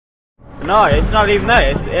No, it's not even that.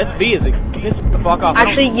 It's SB is piss the fuck off.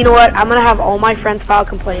 Actually, you know what? I'm gonna have all my friends file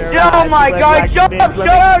complaints. Oh my god, shut up, shut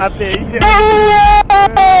up!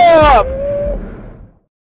 Shut up!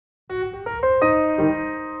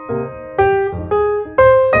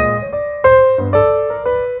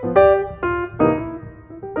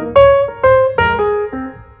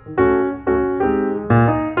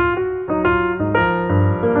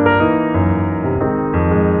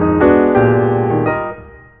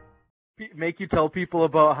 Make you tell people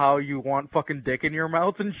about how you want fucking dick in your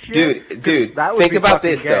mouth and shit? Dude, think about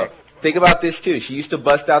this, though. Think about this, too. She used to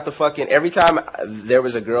bust out the fucking... Every time there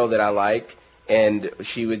was a girl that I liked, and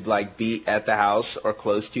she would, like, be at the house or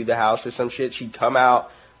close to the house or some shit, she'd come out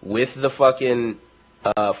with the fucking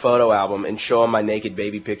photo album and show them my naked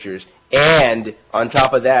baby pictures. And, on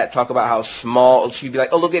top of that, talk about how small... She'd be like,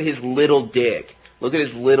 oh, look at his little dick. Look at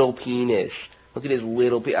his little penis. Look at his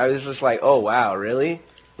little... I was just like, oh, wow, really?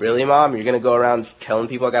 Really, Mom? You're going to go around telling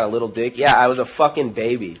people I got a little dick? Yeah, I was a fucking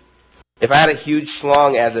baby. If I had a huge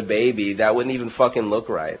schlong as a baby, that wouldn't even fucking look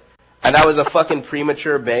right. And I was a fucking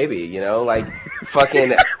premature baby, you know? Like,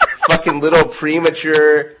 fucking little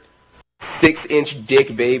premature 6-inch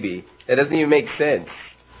dick baby. That doesn't even make sense.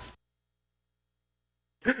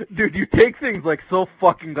 Dude, you take things, like, so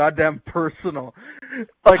fucking goddamn personal.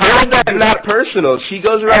 Like, how is that not personal? She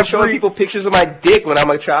goes around showing people pictures of my dick when I'm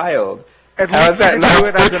a child. How is that not do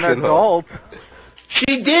it as an adult?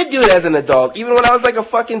 She did do it as an adult, even when I was like a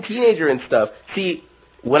fucking teenager and stuff. See,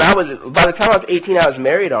 by the time I was 18, I was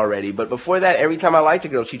married already. But before that, every time I liked a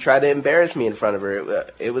girl, she tried to embarrass me in front of her.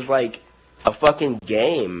 It was like a fucking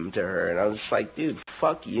game to her. And I was just like, dude,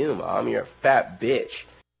 fuck you, Mom. You're a fat bitch.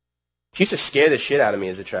 She used to scare the shit out of me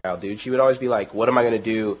as a child, dude. She would always be like, what am I going to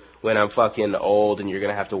do when I'm fucking old and you're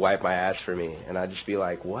going to have to wipe my ass for me? And I'd just be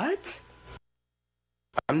like, what?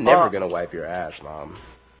 I'm never going to wipe your ass, Mom.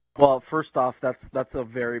 Well, first off, that's a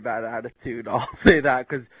very bad attitude. I'll say that,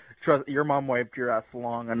 because your mom wiped your ass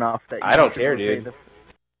long enough that you I don't care, dude.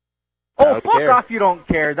 Oh, fuck off, you don't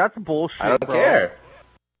care. That's bullshit, I don't bro. care.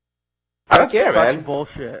 I don't care, man. That's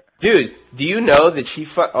bullshit. Dude, do you know that she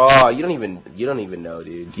Oh, you don't even know,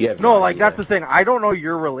 dude. You have no idea. That's the thing. I don't know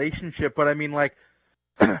your relationship, but I mean, like,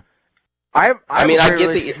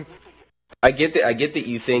 I get that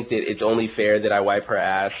you think that it's only fair that I wipe her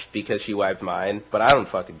ass because she wiped mine, but I don't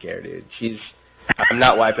fucking care, dude. I'm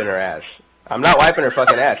not wiping her ass. I'm not wiping her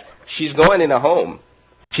fucking ass. She's going in a home.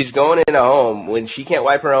 She's going in a home. When she can't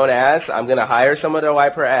wipe her own ass, I'm going to hire someone to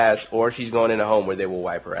wipe her ass, or she's going in a home where they will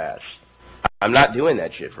wipe her ass. I'm not doing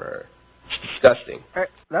that shit for her. It's disgusting.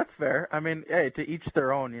 That's fair. I mean, hey, to each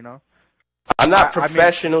their own, you know? I'm not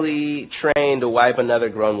professionally trained to wipe another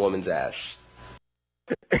grown woman's ass.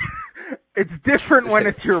 It's different when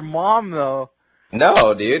it's your mom, though.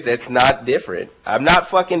 No, dude, that's not different. I'm not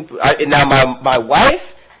fucking... Now, my wife,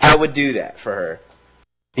 I would do that for her.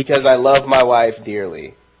 Because I love my wife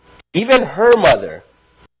dearly. Even her mother.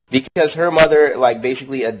 Because her mother, like,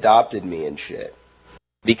 basically adopted me and shit.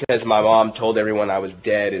 Because my mom told everyone I was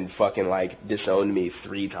dead and fucking, like, disowned me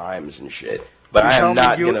 3 times and shit. But I am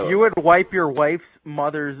not gonna... You would wipe your wife's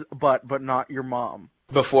mother's butt, but not your mom.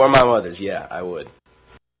 Before my mother's, yeah, I would.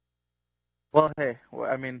 Well, hey,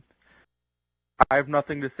 I mean, I have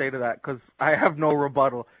nothing to say to that, because I have no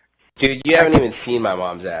rebuttal. Dude, you haven't even seen my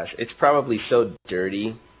mom's ass. It's probably so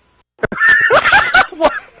dirty.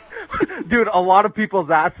 Dude, a lot of people's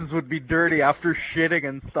asses would be dirty after shitting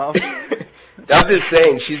and stuff. I'm just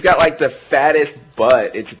saying, she's got, like, the fattest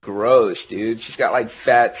butt. It's gross, dude. She's got, like,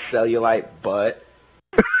 fat cellulite butt.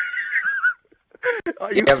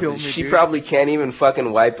 Kill me, she dude. Probably can't even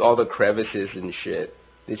fucking wipe all the crevices and shit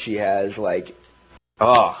that she has, like,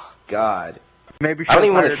 oh, God. Maybe I don't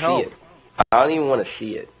even want to see it. I don't even want to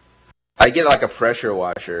see it. I get, like, a pressure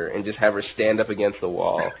washer and just have her stand up against the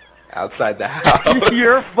wall outside the house.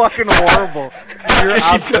 You're fucking horrible. You're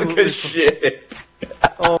absolutely... She took a shit.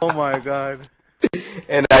 Oh, my God.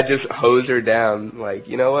 And I just hose her down, like,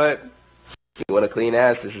 you know what? You want a clean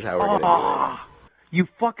ass? This is how we're going to do it. You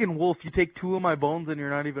fucking wolf. You take 2 of my bones and you're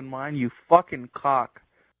not even mine, you fucking cock.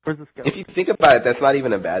 Where's this guy? If you think about it, that's not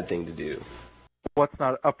even a bad thing to do. What's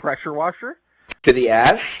not? A pressure washer? To the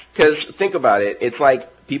ass? Because think about it. It's like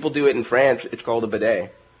people do it in France. It's called a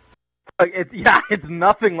bidet. It's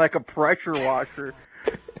nothing like a pressure washer.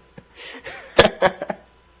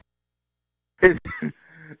 It's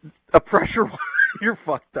a pressure washer. You're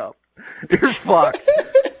fucked up. You're fucked.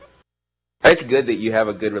 It's good that you have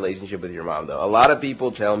a good relationship with your mom, though. A lot of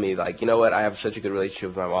people tell me, like, you know what, I have such a good relationship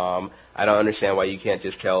with my mom. I don't understand why you can't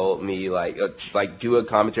just tell me, like do a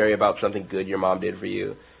commentary about something good your mom did for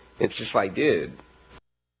you. It's just like, dude,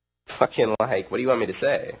 fucking, like, what do you want me to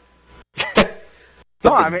say?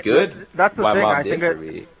 No, I mean, good. That's the my thing. mom I did think for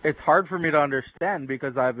me. it's hard for me to understand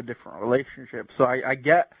because I have a different relationship. So I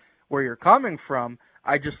get where you're coming from.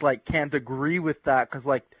 I just, like, can't agree with that because,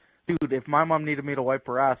 like, dude, if my mom needed me to wipe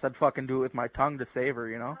her ass, I'd fucking do it with my tongue to save her,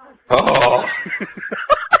 you know? Oh.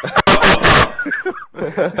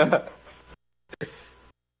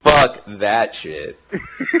 Fuck that shit.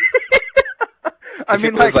 I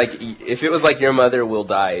mean, like, if it was like your mother will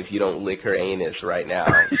die if you don't lick her anus right now,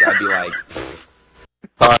 I'd be like,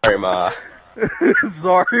 sorry, Ma.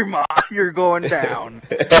 Sorry, Ma, you're going down.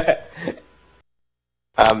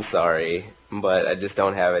 I'm sorry, but I just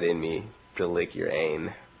don't have it in me to lick your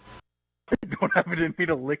ane. I don't have it in me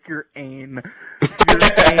to lick your ane. Your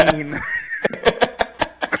ane.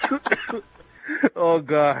 Oh,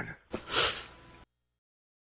 God.